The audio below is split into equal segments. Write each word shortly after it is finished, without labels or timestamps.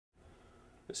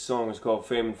This song is called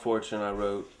Fame and Fortune. I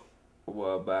wrote a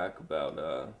while back about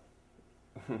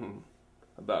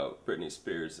about Brittany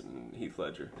Spears and Heath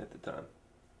Ledger at the time.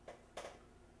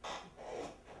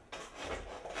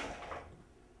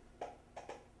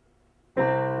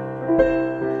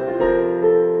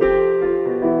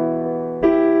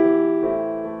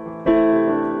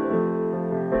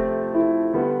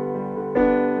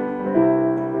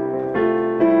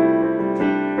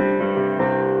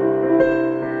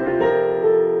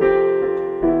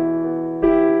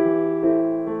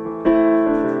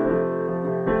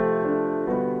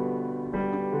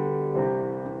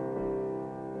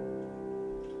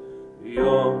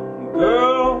 Young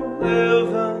girl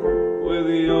living where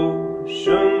the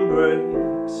ocean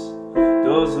breaks,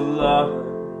 does a lot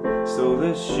so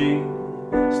that she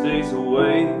stays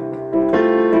awake.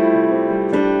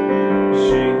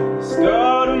 She's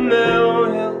got a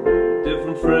million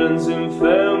different friends and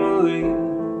family,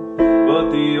 but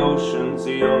the ocean's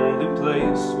the only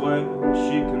place where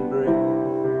she can breathe.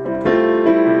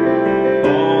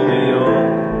 All the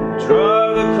young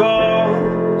drive the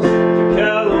cars to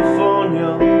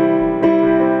California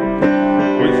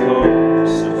with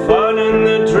hopes of finding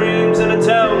their dreams in a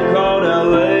town called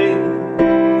LA.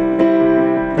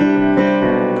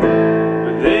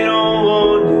 But they don't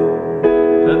warn you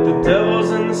that the devil's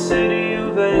in the city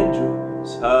of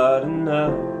angels, hiding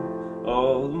out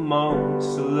all among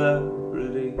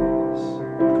celebrities.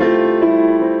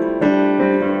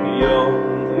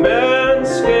 Young man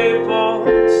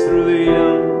skateboards through the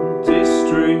empty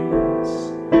streets,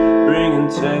 bringing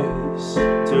taste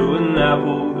to an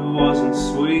apple that wasn't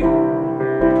sweet.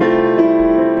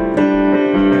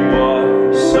 Why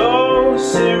so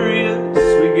serious?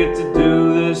 We get to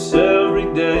do this every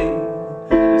day.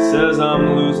 It says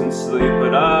I'm losing sleep,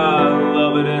 but I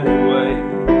love it anyway.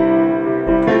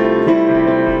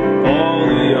 All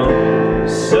the young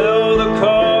sell the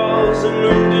cars and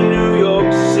move to New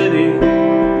York City,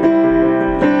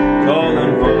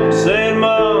 calling home saying,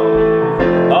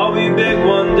 "Mom, I'll be big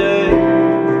one day."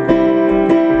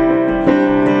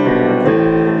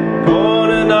 On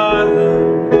an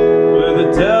island where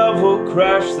the devil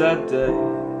crashed that day,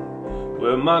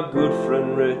 where my good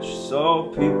friend Rich saw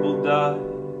people die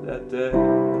that day.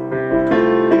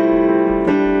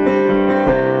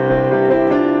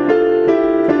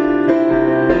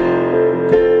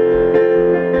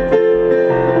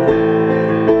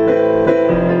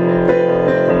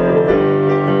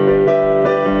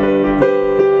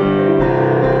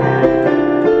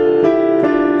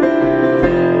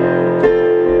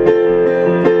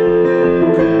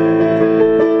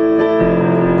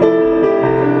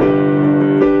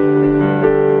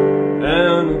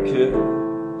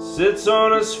 Sits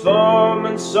on his farm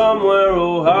in somewhere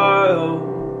Ohio,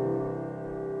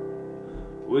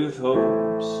 with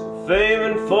hopes of fame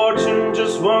and fortune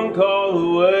just one call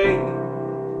away.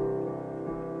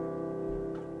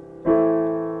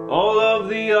 All of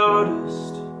the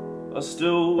artists are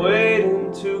still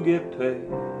waiting to get paid.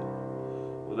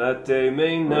 Well, that day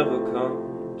may never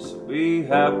come, so be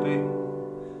happy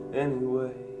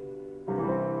anyway.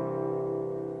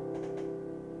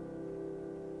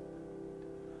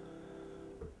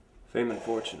 Fame and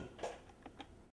Fortune.